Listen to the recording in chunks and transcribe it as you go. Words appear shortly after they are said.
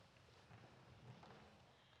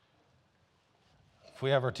If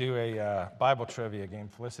we ever do a Bible trivia game,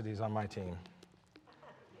 Felicity's on my team.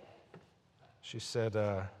 She said,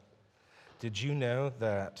 did you know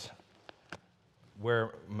that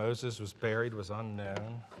where Moses was buried was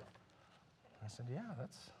unknown? I said, yeah,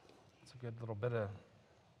 that's a good little bit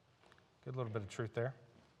of truth there.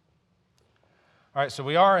 All right, so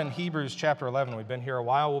we are in Hebrews chapter 11. We've been here a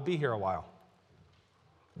while. We'll be here a while.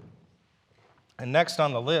 And next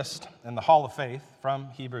on the list in the Hall of Faith from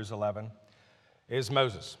Hebrews 11 is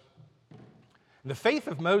Moses. The faith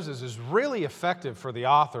of Moses is really effective for the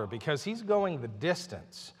author because he's going the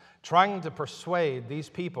distance, trying to persuade these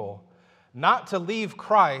people not to leave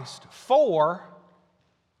Christ for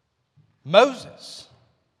Moses.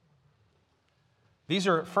 These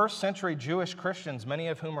are first century Jewish Christians, many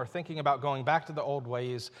of whom are thinking about going back to the old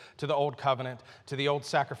ways, to the old covenant, to the old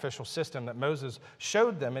sacrificial system that Moses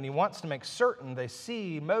showed them, and he wants to make certain they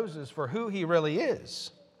see Moses for who he really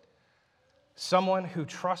is. Someone who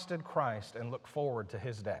trusted Christ and looked forward to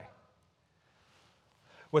his day.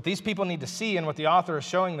 What these people need to see and what the author is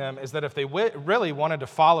showing them is that if they really wanted to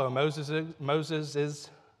follow Moses'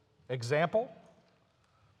 example,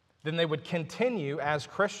 then they would continue as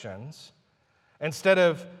Christians instead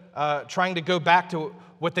of trying to go back to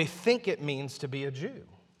what they think it means to be a Jew.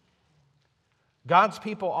 God's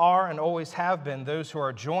people are and always have been those who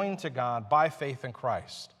are joined to God by faith in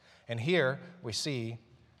Christ. And here we see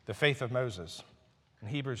the faith of Moses. In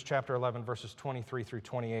Hebrews chapter 11, verses 23 through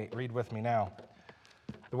 28, read with me now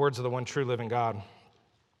the words of the one true living God.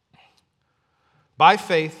 By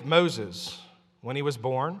faith, Moses, when he was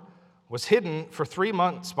born, was hidden for 3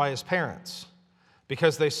 months by his parents,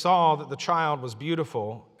 because they saw that the child was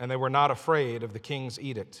beautiful and they were not afraid of the king's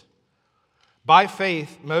edict. By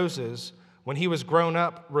faith, Moses, when he was grown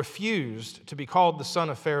up, refused to be called the son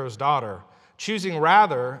of Pharaoh's daughter, choosing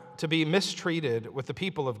rather to be mistreated with the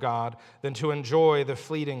people of God than to enjoy the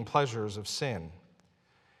fleeting pleasures of sin.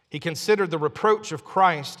 He considered the reproach of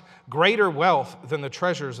Christ greater wealth than the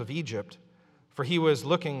treasures of Egypt, for he was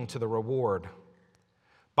looking to the reward.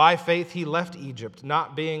 By faith he left Egypt,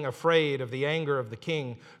 not being afraid of the anger of the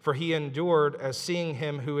king, for he endured as seeing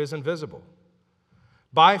him who is invisible.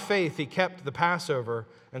 By faith he kept the Passover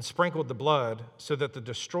and sprinkled the blood, so that the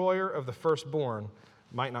destroyer of the firstborn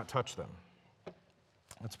might not touch them.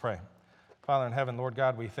 Let's pray. Father in heaven, Lord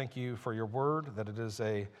God, we thank you for your word, that it is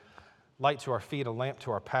a light to our feet, a lamp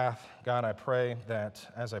to our path. God, I pray that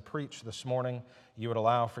as I preach this morning, you would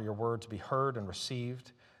allow for your word to be heard and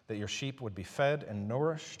received, that your sheep would be fed and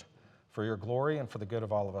nourished for your glory and for the good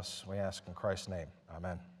of all of us. We ask in Christ's name.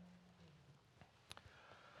 Amen.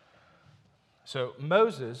 So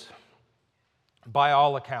Moses, by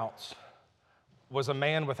all accounts, was a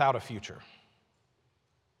man without a future.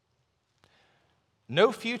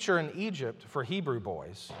 No future in Egypt for Hebrew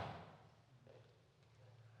boys.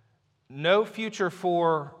 No future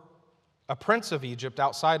for a prince of Egypt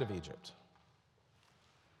outside of Egypt.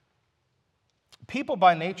 People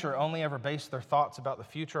by nature only ever base their thoughts about the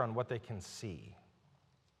future on what they can see.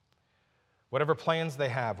 Whatever plans they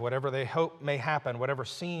have, whatever they hope may happen, whatever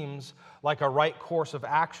seems like a right course of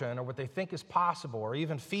action or what they think is possible or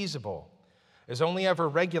even feasible is only ever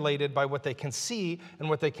regulated by what they can see and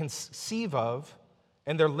what they conceive of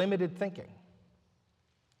in their limited thinking.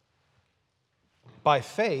 By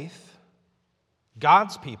faith,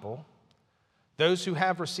 God's people, those who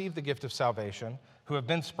have received the gift of salvation, who have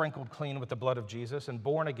been sprinkled clean with the blood of Jesus and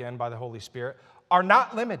born again by the Holy Spirit, are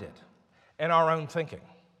not limited in our own thinking.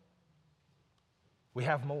 We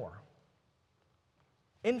have more,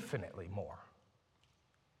 infinitely more.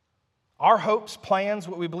 Our hopes, plans,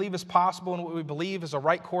 what we believe is possible and what we believe is a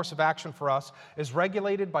right course of action for us is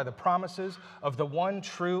regulated by the promises of the one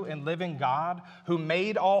true and living God who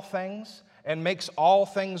made all things and makes all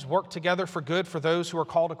things work together for good for those who are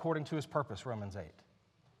called according to his purpose, Romans 8.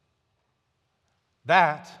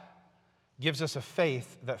 That gives us a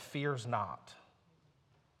faith that fears not.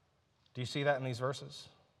 Do you see that in these verses?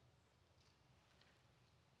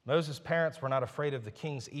 Moses' parents were not afraid of the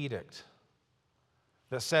king's edict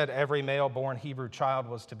that said every male-born Hebrew child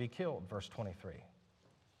was to be killed, verse 23.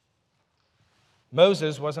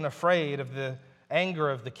 Moses wasn't afraid of the anger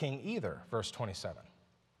of the king either, verse 27.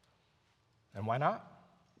 And why not?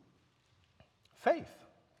 Faith,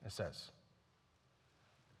 it says.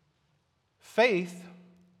 Faith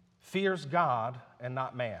fears God and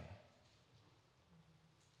not man.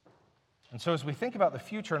 And so as we think about the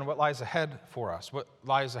future and what lies ahead for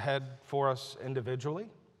us individually,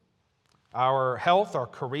 our health, our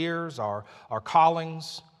careers, our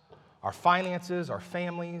callings, our finances, our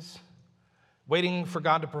families, waiting for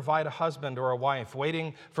God to provide a husband or a wife,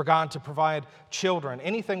 waiting for God to provide children,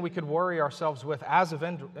 anything we could worry ourselves with as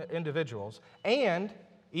individuals, and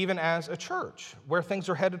even as a church, where things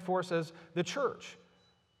are headed for us as the church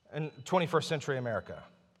in 21st century America.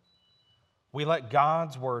 We let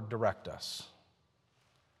God's word direct us.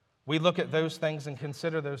 We look at those things and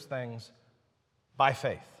consider those things by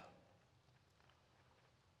faith.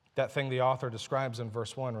 That thing the author describes in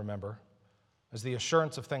verse 1, remember, as the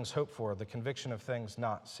assurance of things hoped for, the conviction of things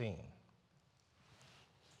not seen.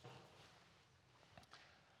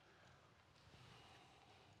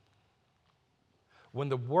 When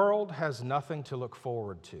the world has nothing to look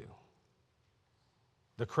forward to,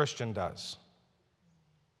 the Christian does.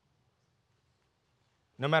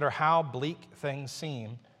 No matter how bleak things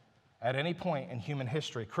seem, at any point in human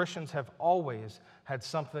history, Christians have always had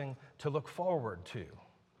something to look forward to.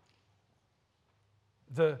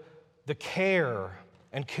 The care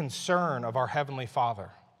and concern of our Heavenly Father,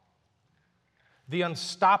 the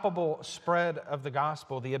unstoppable spread of the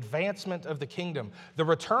gospel, the advancement of the kingdom, the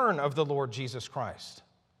return of the Lord Jesus Christ,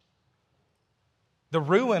 the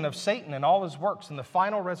ruin of Satan and all his works, and the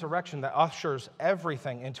final resurrection that ushers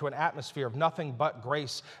everything into an atmosphere of nothing but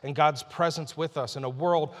grace and God's presence with us in a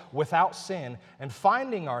world without sin, and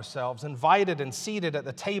finding ourselves invited and seated at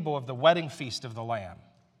the table of the wedding feast of the Lamb.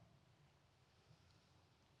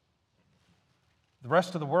 The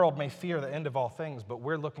rest of the world may fear the end of all things, but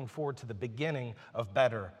we're looking forward to the beginning of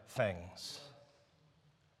better things.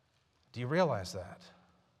 Do you realize that?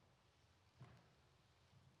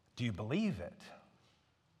 Do you believe it?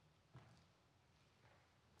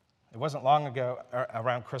 It wasn't long ago,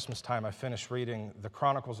 around Christmas time, I finished reading the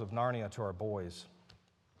Chronicles of Narnia to our boys.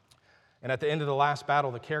 And at the end of the last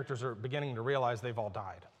battle, the characters are beginning to realize they've all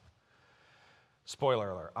died.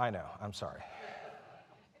 Spoiler alert, I know, I'm sorry.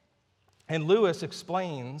 And Lewis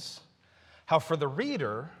explains how for the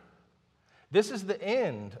reader, this is the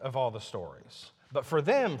end of all the stories. But for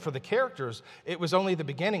them, for the characters, it was only the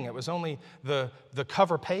beginning. It was only the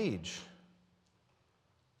cover page.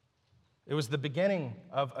 It was the beginning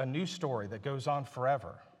of a new story that goes on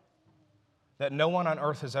forever, that no one on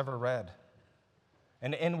earth has ever read,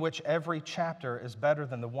 and in which every chapter is better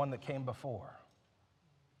than the one that came before.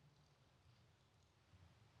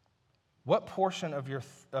 What portion of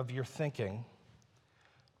your thinking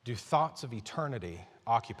do thoughts of eternity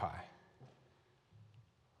occupy?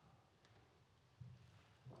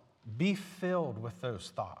 Be filled with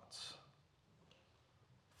those thoughts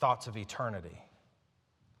of eternity.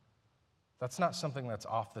 That's not something that's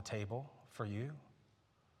off the table for you.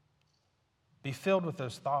 Be filled with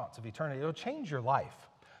those thoughts of eternity. It'll change your life.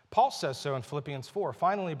 Paul says so in Philippians 4.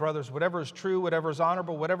 Finally, brothers, whatever is true, whatever is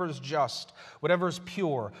honorable, whatever is just, whatever is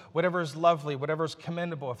pure, whatever is lovely, whatever is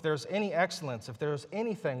commendable, if there's any excellence, if there's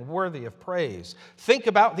anything worthy of praise, think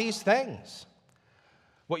about these things.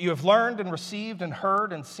 What you have learned and received and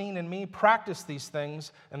heard and seen in me, practice these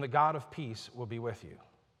things, and the God of peace will be with you.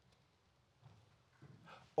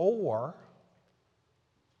 Or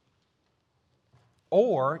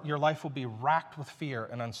your life will be racked with fear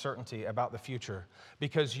and uncertainty about the future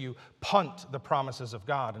because you punt the promises of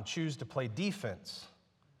God and choose to play defense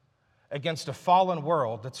against a fallen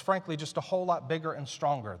world that's frankly just a whole lot bigger and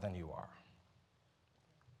stronger than you are.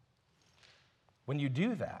 When you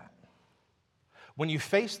do that, when you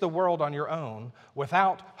face the world on your own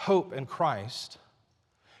without hope in Christ,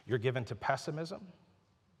 you're given to pessimism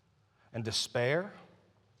and despair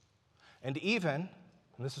and even,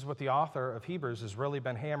 and this is what the author of Hebrews has really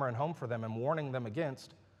been hammering home for them and warning them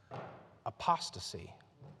against, apostasy,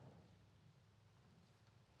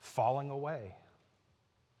 falling away,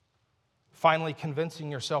 finally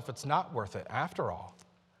convincing yourself it's not worth it after all,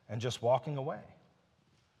 and just walking away.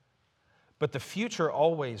 But the future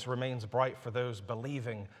always remains bright for those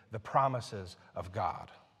believing the promises of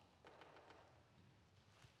God.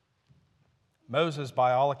 Moses,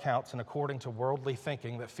 by all accounts and according to worldly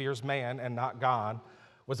thinking that fears man and not God,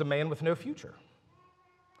 was a man with no future.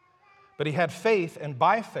 But he had faith, and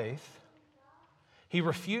by faith, he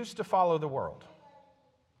refused to follow the world.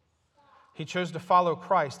 He chose to follow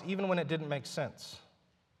Christ even when it didn't make sense.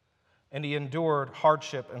 And he endured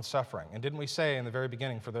hardship and suffering. And didn't we say in the very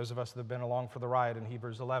beginning, for those of us that have been along for the ride in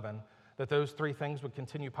Hebrews 11, that those three things would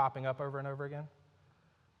continue popping up over and over again?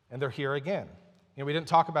 And they're here again. You know, we didn't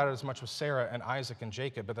talk about it as much with Sarah and Isaac and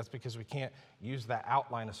Jacob, but that's because we can't use that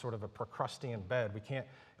outline as sort of a Procrustean bed. We can't,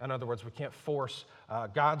 in other words, we can't force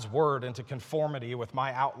God's word into conformity with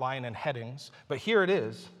my outline and headings. But here it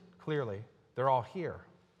is, clearly. They're all here.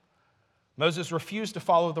 Moses refused to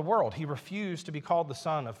follow the world. He refused to be called the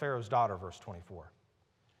son of Pharaoh's daughter, verse 24.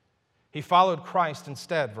 He followed Christ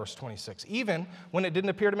instead, verse 26, even when it didn't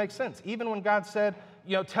appear to make sense. Even when God said,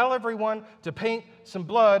 tell everyone to paint some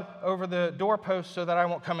blood over the doorpost so that I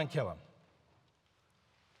won't come and kill him.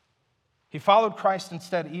 He followed Christ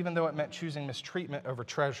instead, even though it meant choosing mistreatment over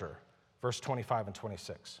treasure, verse 25 and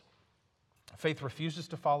 26. Faith refuses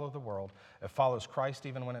to follow the world. It follows Christ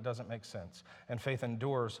even when it doesn't make sense. And faith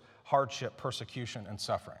endures hardship, persecution, and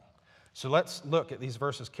suffering. So let's look at these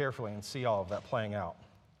verses carefully and see all of that playing out.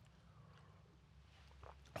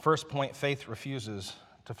 First point, faith refuses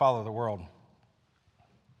to follow the world.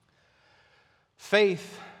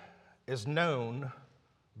 Faith is known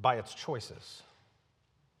by its choices.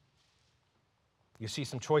 You see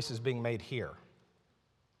some choices being made here.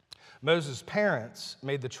 Moses' parents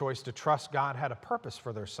made the choice to trust God had a purpose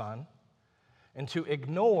for their son and to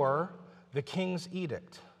ignore the king's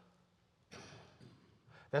edict.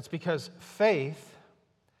 That's because faith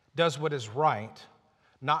does what is right,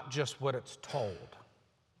 not just what it's told.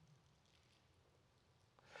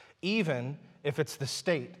 Even if it's the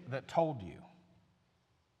state that told you.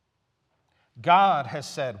 God has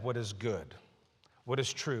said what is good, what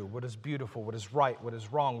is true, what is beautiful, what is right, what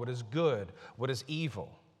is wrong, what is good, what is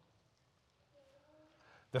evil.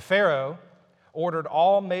 The Pharaoh ordered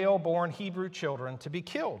all male-born Hebrew children to be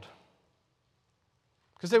killed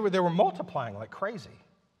because they were multiplying like crazy.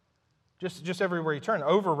 Just everywhere you turn,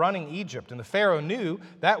 overrunning Egypt. And the Pharaoh knew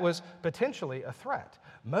that was potentially a threat.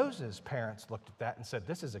 Moses' parents looked at that and said,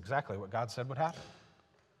 this is exactly what God said would happen.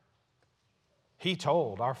 He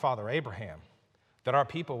told our father Abraham that our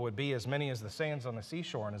people would be as many as the sands on the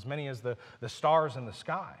seashore and as many as the stars in the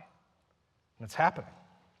sky. And it's happening.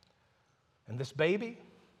 And this baby,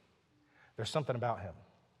 there's something about him.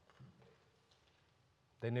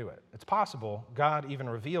 They knew it. It's possible God even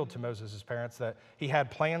revealed to Moses' parents that he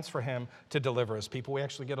had plans for him to deliver his people. We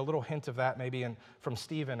actually get a little hint of that maybe from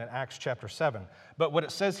Stephen in Acts chapter 7. But what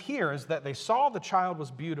it says here is that they saw the child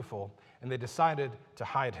was beautiful and they decided to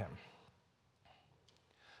hide him.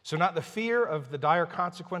 So not the fear of the dire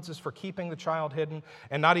consequences for keeping the child hidden,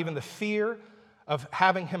 and not even the fear of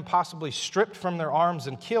having him possibly stripped from their arms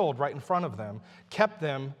and killed right in front of them, kept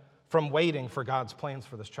them from waiting for God's plans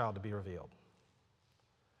for this child to be revealed.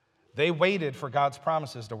 They waited for God's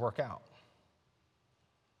promises to work out.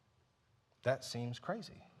 That seems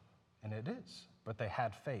crazy, and it is, but they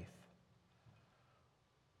had faith.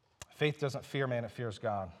 Faith doesn't fear man, it fears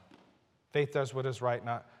God. Faith does what is right,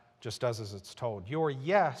 not just does as it's told. Your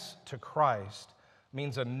yes to Christ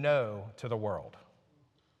means a no to the world.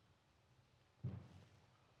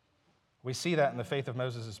 We see that in the faith of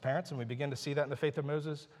Moses' parents, and we begin to see that in the faith of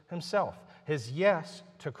Moses himself. His yes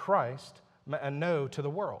to Christ meant a no to the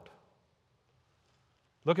world.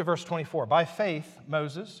 Look at verse 24. By faith,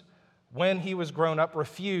 Moses, when he was grown up,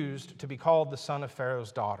 refused to be called the son of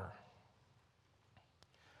Pharaoh's daughter.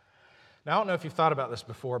 Now, I don't know if you've thought about this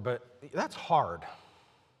before, but that's hard.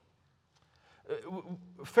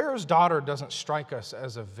 Pharaoh's daughter doesn't strike us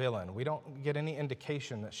as a villain. We don't get any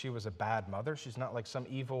indication that she was a bad mother. She's not like some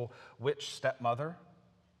evil witch stepmother.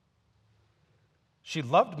 She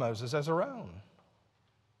loved Moses as her own.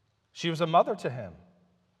 She was a mother to him.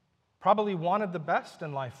 Probably wanted the best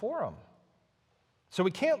in life for him. So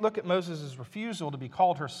we can't look at Moses' refusal to be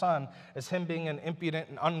called her son as him being an impudent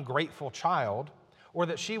and ungrateful child, or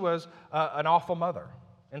that she was an awful mother.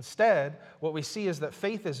 Instead, what we see is that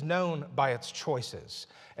faith is known by its choices.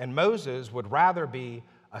 And Moses would rather be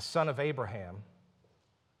a son of Abraham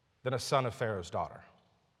than a son of Pharaoh's daughter.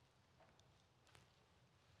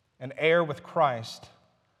 An heir with Christ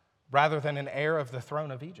rather than an heir of the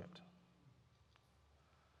throne of Egypt.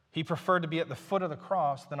 He preferred to be at the foot of the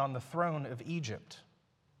cross than on the throne of Egypt.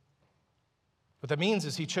 What that means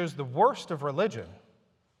is he chose the worst of religion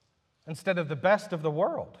instead of the best of the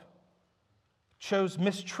world. Chose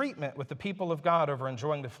mistreatment with the people of God over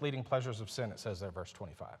enjoying the fleeting pleasures of sin, it says there, verse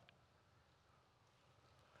 25.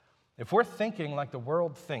 If we're thinking like the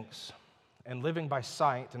world thinks and living by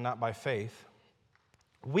sight and not by faith,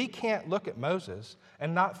 we can't look at Moses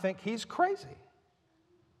and not think he's crazy.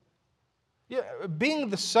 Yeah, being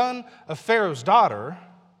the son of Pharaoh's daughter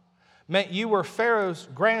meant you were Pharaoh's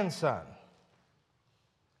grandson.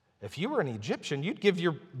 If you were an Egyptian, you'd give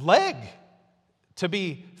your leg to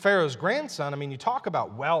be Pharaoh's grandson. I mean, you talk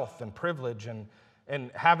about wealth and privilege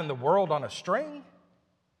and having the world on a string.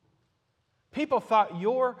 People thought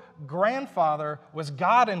your grandfather was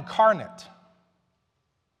God incarnate.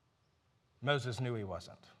 Moses knew he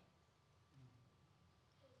wasn't.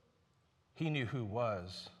 He knew who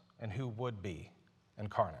was and who would be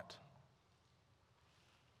incarnate.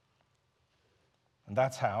 And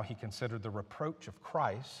that's how he considered the reproach of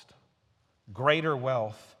Christ greater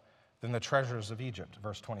wealth than the treasures of Egypt,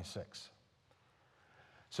 verse 26.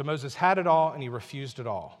 So Moses had it all and he refused it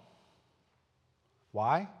all.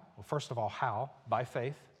 Why? Well, first of all, how? By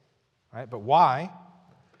faith, right? But why?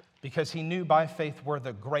 Because he knew by faith where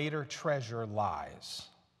the greater treasure lies.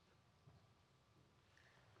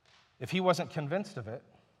 If he wasn't convinced of it,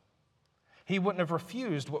 he wouldn't have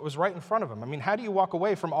refused what was right in front of him. I mean, how do you walk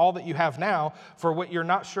away from all that you have now for what you're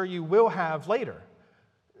not sure you will have later?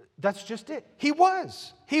 That's just it. He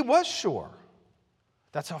was sure.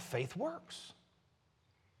 That's how faith works.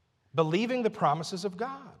 Believing the promises of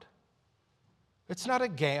God. It's not a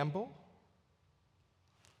gamble.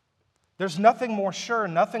 There's nothing more sure,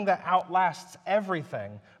 nothing that outlasts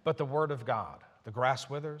everything but the Word of God. The grass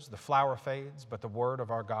withers, the flower fades, but the Word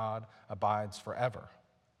of our God abides forever.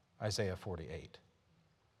 Isaiah 48.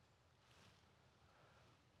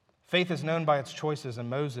 Faith is known by its choices, and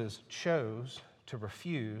Moses chose to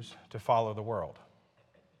refuse to follow the world.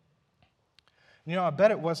 You know, I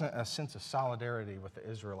bet it wasn't a sense of solidarity with the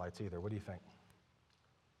Israelites either. What do you think?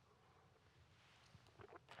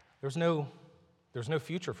 There's no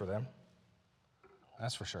future for them.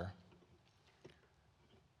 That's for sure.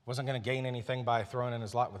 Wasn't going to gain anything by throwing in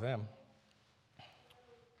his lot with them.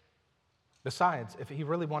 Besides, if he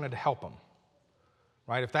really wanted to help them,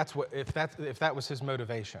 right? If that was his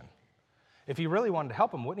motivation, if he really wanted to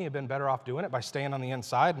help them, wouldn't he have been better off doing it by staying on the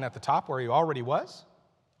inside and at the top where he already was?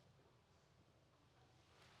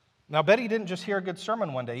 Now, I bet he didn't just hear a good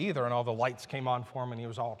sermon one day either, and all the lights came on for him and he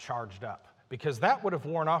was all charged up. Because that would have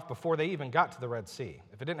worn off before they even got to the Red Sea.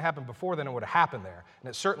 If it didn't happen before, then it would have happened there. And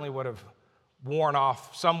it certainly would have worn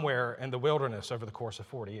off somewhere in the wilderness over the course of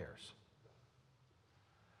 40 years.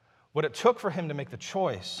 What it took for him to make the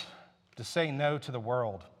choice to say no to the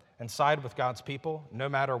world and side with God's people, no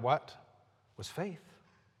matter what, was faith.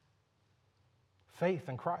 Faith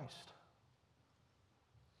in Christ.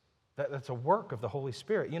 That's a work of the Holy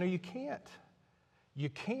Spirit. You know, you can't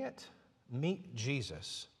meet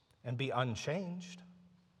Jesus and be unchanged.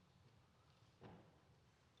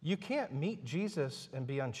 You can't meet Jesus and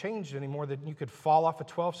be unchanged any more than you could fall off a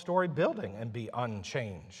 12-story building and be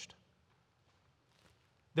unchanged.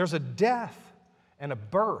 There's a death and a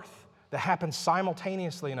birth that happens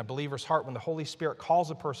simultaneously in a believer's heart when the Holy Spirit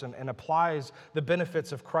calls a person and applies the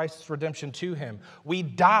benefits of Christ's redemption to him. We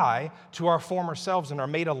die to our former selves and are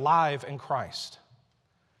made alive in Christ.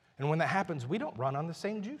 And when that happens, we don't run on the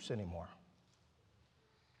same juice anymore.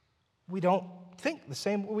 We don't think the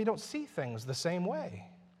same, we don't see things the same way.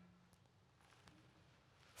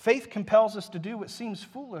 Faith compels us to do what seems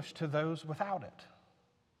foolish to those without it.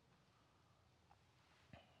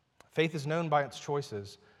 Faith is known by its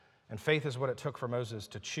choices, and faith is what it took for Moses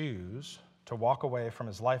to choose to walk away from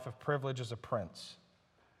his life of privilege as a prince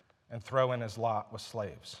and throw in his lot with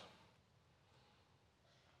slaves.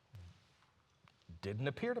 Didn't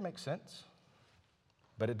appear to make sense,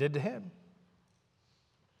 but it did to him.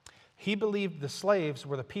 He believed the slaves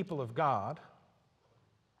were the people of God,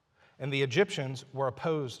 and the Egyptians were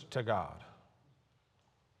opposed to God.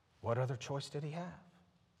 What other choice did he have?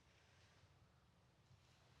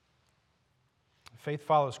 Faith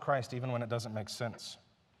follows Christ even when it doesn't make sense.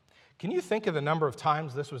 Can you think of the number of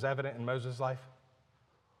times this was evident in Moses' life?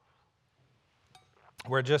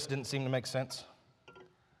 Where it just didn't seem to make sense?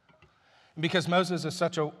 Because Moses is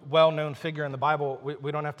such a well-known figure in the Bible,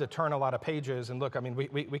 we don't have to turn a lot of pages and look. I mean,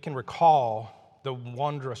 we can recall the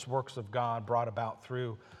wondrous works of God brought about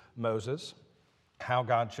through Moses, how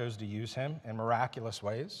God chose to use him in miraculous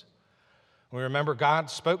ways. We remember God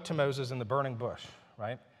spoke to Moses in the burning bush,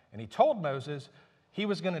 right? And he told Moses he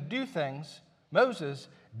was going to do things Moses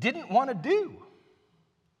didn't want to do.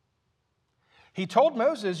 He told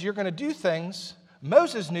Moses, you're going to do things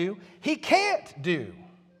Moses knew he can't do.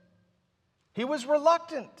 He was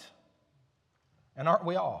reluctant. And aren't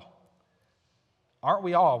we all? Aren't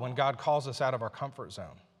we all when God calls us out of our comfort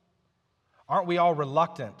zone? Aren't we all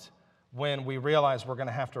reluctant when we realize we're going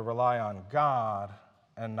to have to rely on God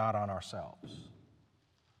and not on ourselves?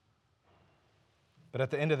 But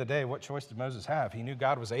at the end of the day, what choice did Moses have? He knew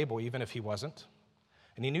God was able, even if he wasn't.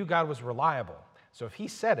 And he knew God was reliable. So if he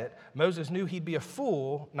said it, Moses knew he'd be a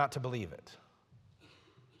fool not to believe it.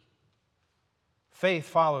 Faith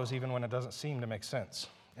follows even when it doesn't seem to make sense.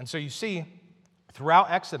 And so you see,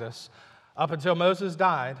 throughout Exodus, up until Moses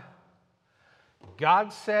died,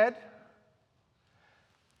 God said,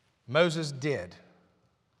 Moses did.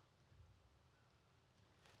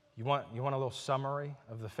 You want a little summary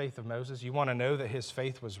of the faith of Moses? You want to know that his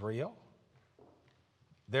faith was real?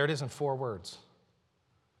 There it is in 4 words.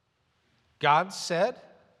 God said,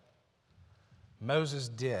 Moses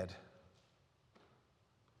did.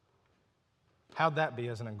 How'd that be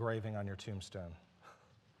as an engraving on your tombstone?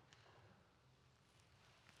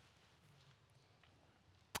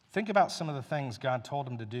 Think about some of the things God told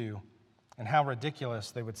him to do and how ridiculous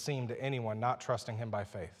they would seem to anyone not trusting him by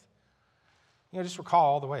faith. Just recall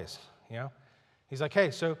all the ways, He's like, hey,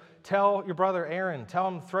 so tell your brother Aaron, tell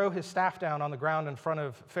him throw his staff down on the ground in front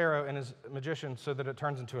of Pharaoh and his magicians so that it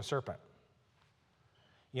turns into a serpent.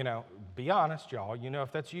 Be honest, y'all.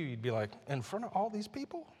 If that's you, you'd be like, in front of all these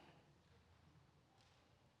people?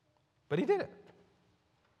 But he did it.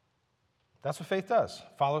 That's what faith does.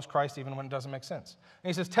 Follows Christ even when it doesn't make sense. And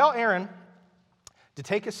he says, tell Aaron to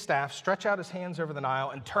take his staff, stretch out his hands over the Nile,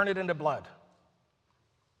 and turn it into blood.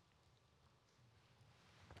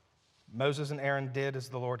 Moses and Aaron did as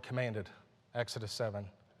the Lord commanded. Exodus 7,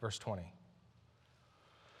 verse 20.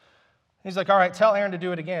 He's like, all right, tell Aaron to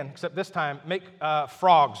do it again, except this time, make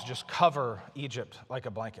frogs just cover Egypt like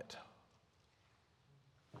a blanket.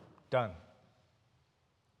 Done.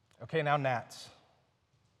 Okay, now gnats.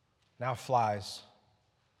 Now flies.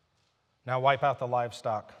 Now wipe out the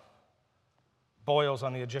livestock. Boils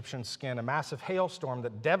on the Egyptian skin. A massive hailstorm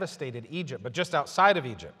that devastated Egypt, but just outside of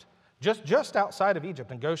Egypt. Just outside of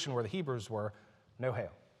Egypt in Goshen where the Hebrews were, no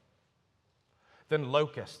hail. Then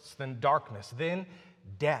locusts, then darkness, then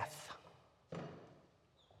death.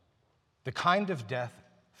 The kind of death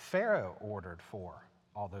Pharaoh ordered for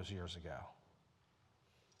all those years ago.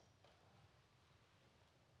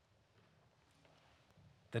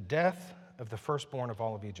 The death of the firstborn of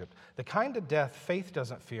all of Egypt. The kind of death faith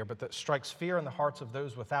doesn't fear, but that strikes fear in the hearts of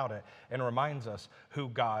those without it and reminds us who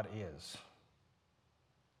God is.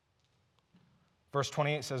 Verse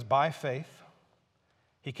 28 says, by faith,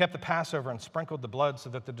 he kept the Passover and sprinkled the blood so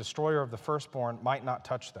that the destroyer of the firstborn might not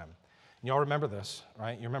touch them. And y'all remember this,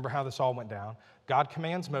 right? You remember how this all went down. God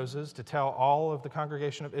commands Moses to tell all of the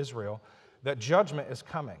congregation of Israel that judgment is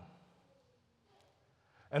coming.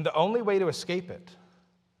 And the only way to escape it,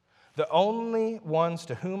 the only ones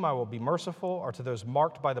to whom I will be merciful are to those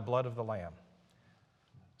marked by the blood of the Lamb.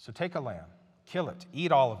 So take a lamb, kill it,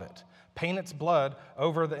 eat all of it, paint its blood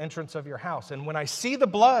over the entrance of your house. And when I see the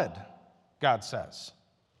blood, God says,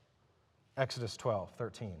 Exodus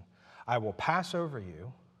 12:13, I will pass over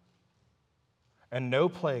you, and no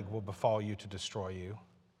plague will befall you to destroy you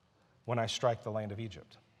when I strike the land of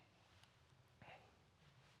Egypt.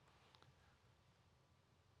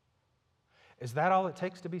 Is that all it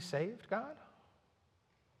takes to be saved, God?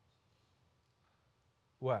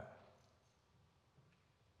 What?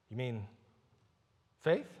 You mean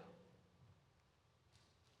faith?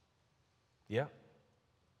 Yeah.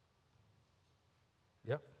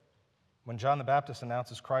 Yep. When John the Baptist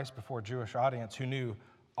announces Christ before a Jewish audience who knew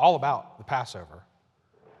all about the Passover,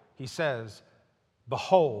 he says,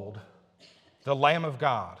 behold, the Lamb of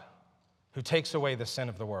God who takes away the sin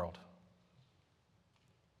of the world.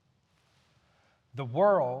 The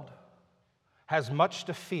world has much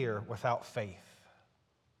to fear without faith.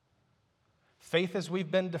 Faith as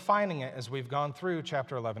we've been defining it as we've gone through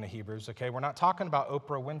chapter 11 of Hebrews, okay? We're not talking about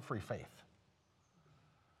Oprah Winfrey faith.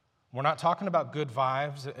 We're not talking about good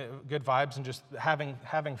vibes and just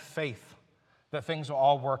having faith that things will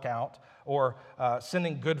all work out or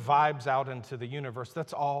sending good vibes out into the universe.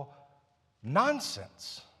 That's all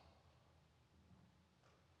nonsense.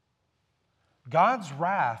 God's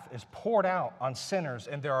wrath is poured out on sinners,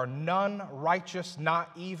 and there are none righteous, not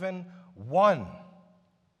even one.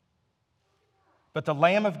 But the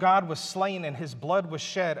Lamb of God was slain, and his blood was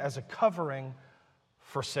shed as a covering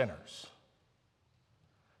for sinners.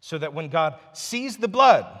 So that when God sees the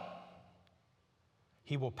blood,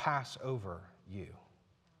 he will pass over you.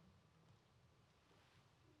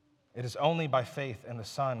 It is only by faith in the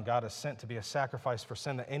Son God has sent to be a sacrifice for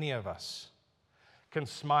sin that any of us can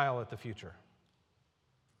smile at the future.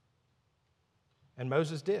 And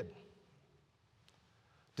Moses did,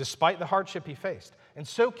 despite the hardship he faced. And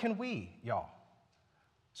so can we, y'all.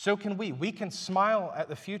 So can we. We can smile at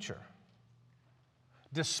the future,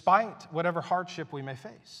 despite whatever hardship we may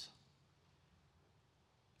face.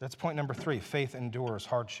 That's point number 3. Faith endures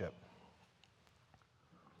hardship.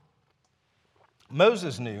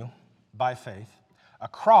 Moses knew, by faith, a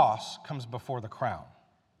cross comes before the crown.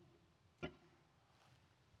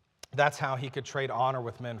 That's how he could trade honor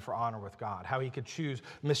with men for honor with God, how he could choose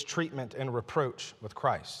mistreatment and reproach with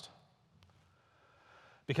Christ.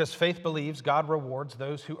 Because faith believes God rewards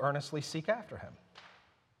those who earnestly seek after him.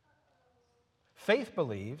 Faith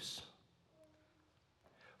believes,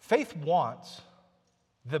 faith wants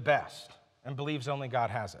the best and believes only God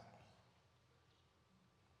has it.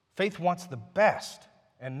 Faith wants the best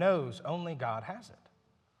and knows only God has it.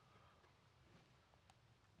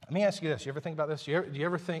 Let me ask you this. You ever think about this? Do you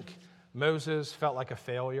ever think Moses felt like a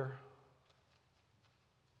failure.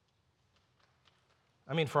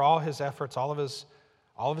 I mean, for all his efforts, all of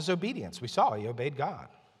his obedience, we saw he obeyed God.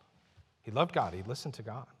 He loved God. He listened to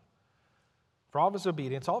God. For all of his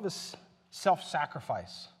obedience, all of his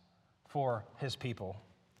self-sacrifice for his people,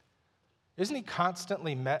 isn't he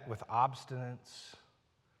constantly met with obstinance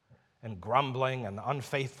and grumbling and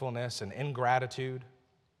unfaithfulness and ingratitude?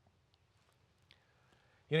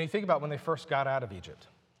 You know, you think about when they first got out of Egypt.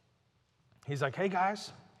 He's like, hey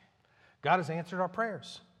guys, God has answered our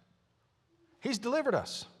prayers. He's delivered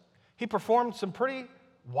us. He performed some pretty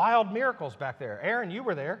wild miracles back there. Aaron, you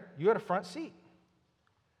were there. You had a front seat.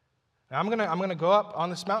 Now I'm gonna go up on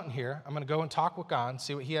this mountain here. I'm gonna go and talk with God and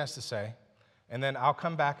see what he has to say. And then I'll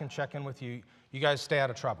come back and check in with you. You guys stay out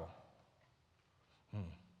of trouble.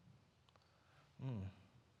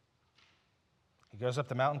 He goes up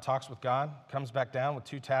the mountain, talks with God, comes back down with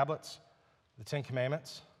 2 tablets, the 10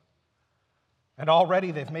 Commandments. And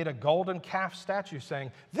already they've made a golden calf statue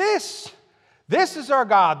saying, this is our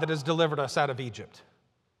God that has delivered us out of Egypt.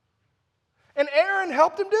 And Aaron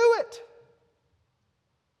helped him do it.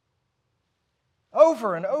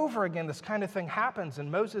 Over and over again, this kind of thing happens,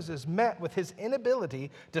 and Moses is met with his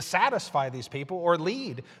inability to satisfy these people or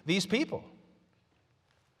lead these people.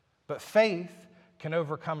 But faith can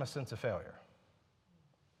overcome a sense of failure.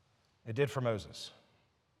 It did for Moses.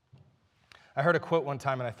 I heard a quote one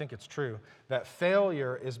time, and I think it's true, that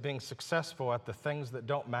failure is being successful at the things that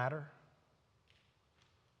don't matter.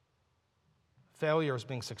 Failure is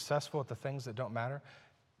being successful at the things that don't matter.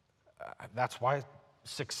 That's why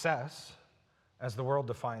success, as the world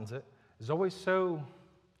defines it, is always so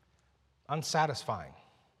unsatisfying.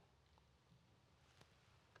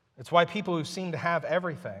 It's why people who seem to have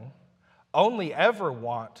everything only ever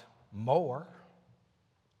want more.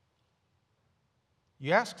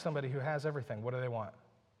 You ask somebody who has everything, what do they want?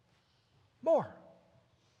 More.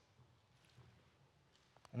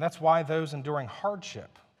 And that's why those enduring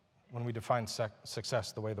hardship, when we define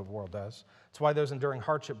success the way the world does, it's why those enduring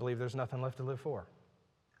hardship believe there's nothing left to live for.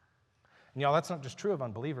 And y'all, that's not just true of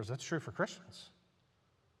unbelievers, that's true for Christians.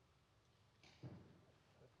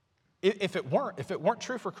 If it weren't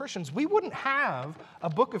true for Christians, we wouldn't have a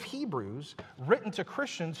book of Hebrews written to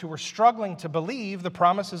Christians who were struggling to believe the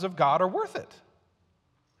promises of God are worth it.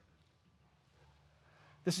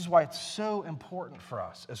 This is why it's so important for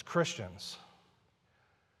us as Christians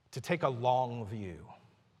to take a long view.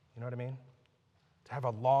 You know what I mean? To have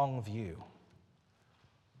a long view.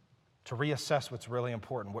 To reassess what's really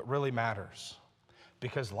important, what really matters.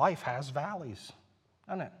 Because life has valleys,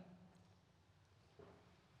 doesn't it?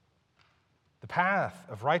 The path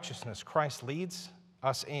of righteousness Christ leads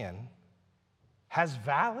us in has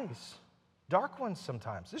valleys, dark ones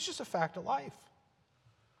sometimes. It's just a fact of life.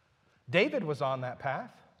 David was on that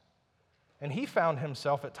path, and he found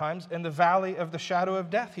himself at times in the valley of the shadow of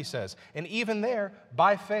death, he says. And even there,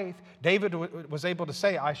 by faith, David was able to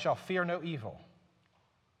say, I shall fear no evil.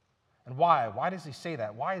 And why? Why does he say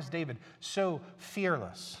that? Why is David so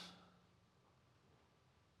fearless?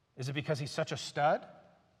 Is it because he's such a stud?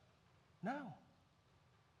 No.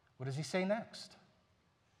 What does he say next?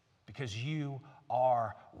 Because you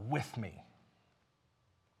are with me.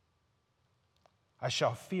 I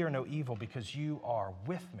shall fear no evil because you are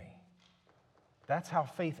with me. That's how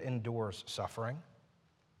faith endures suffering.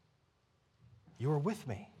 You are with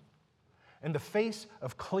me. In the face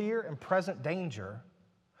of clear and present danger,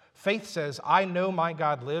 faith says, I know my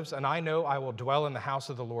God lives, and I know I will dwell in the house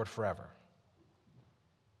of the Lord forever.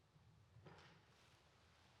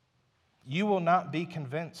 You will not be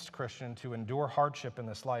convinced, Christian, to endure hardship in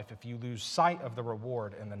this life if you lose sight of the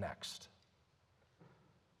reward in the next.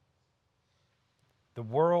 The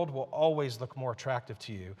world will always look more attractive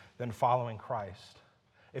to you than following Christ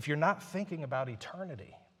if you're not thinking about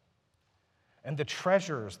eternity and the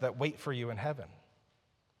treasures that wait for you in heaven.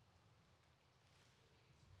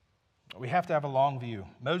 We have to have a long view.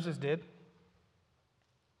 Moses did.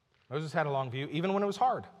 Moses had a long view, even when it was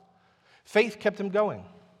hard. Faith kept him going.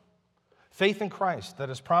 Faith in Christ, that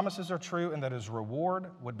his promises are true and that his reward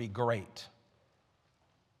would be great.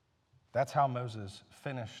 That's how Moses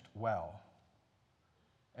finished well.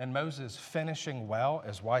 And Moses finishing well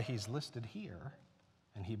is why he's listed here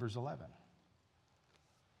in Hebrews 11.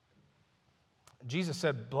 Jesus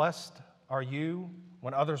said, blessed are you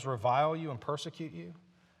when others revile you and persecute you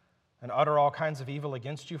and utter all kinds of evil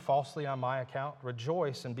against you falsely on my account.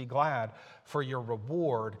 Rejoice and be glad, for your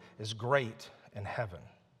reward is great in heaven.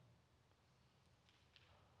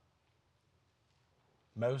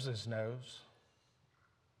 Moses knows.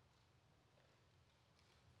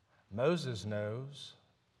 Moses knows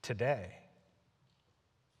today.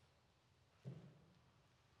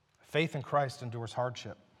 Faith in Christ endures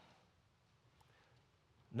hardship.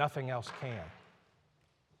 Nothing else can.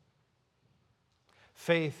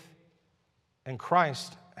 Faith in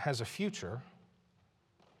Christ has a future,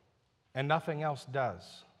 and nothing else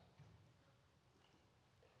does.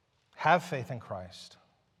 Have faith in Christ,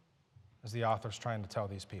 as the author's trying to tell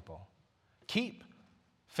these people. Keep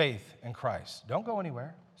faith in Christ. Don't go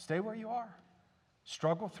anywhere. Stay where you are.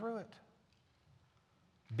 Struggle through it.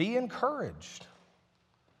 Be encouraged.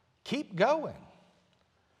 Keep going.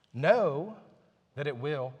 Know that it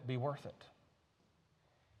will be worth it.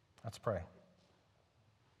 Let's pray.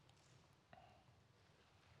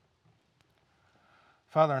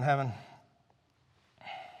 Father in heaven,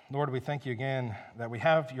 Lord, we thank you again that we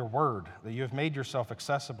have your word, that you have made yourself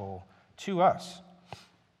accessible to us,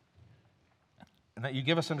 and that you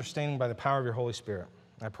give us understanding by the power of your Holy Spirit.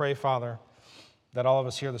 I pray, Father, that all of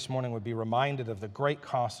us here this morning would be reminded of the great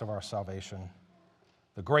cost of our salvation,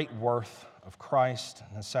 the great worth of Christ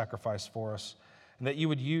and his sacrifice for us, and that you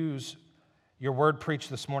would use your word preached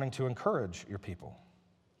this morning to encourage your people.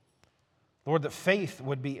 Lord, that faith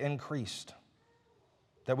would be increased,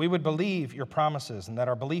 that we would believe your promises, and that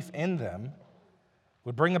our belief in them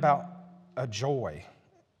would bring about a joy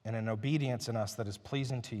and an obedience in us that is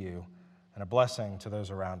pleasing to you and a blessing to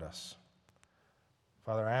those around us.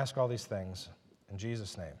 Father, I ask all these things in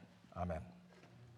Jesus' name. Amen.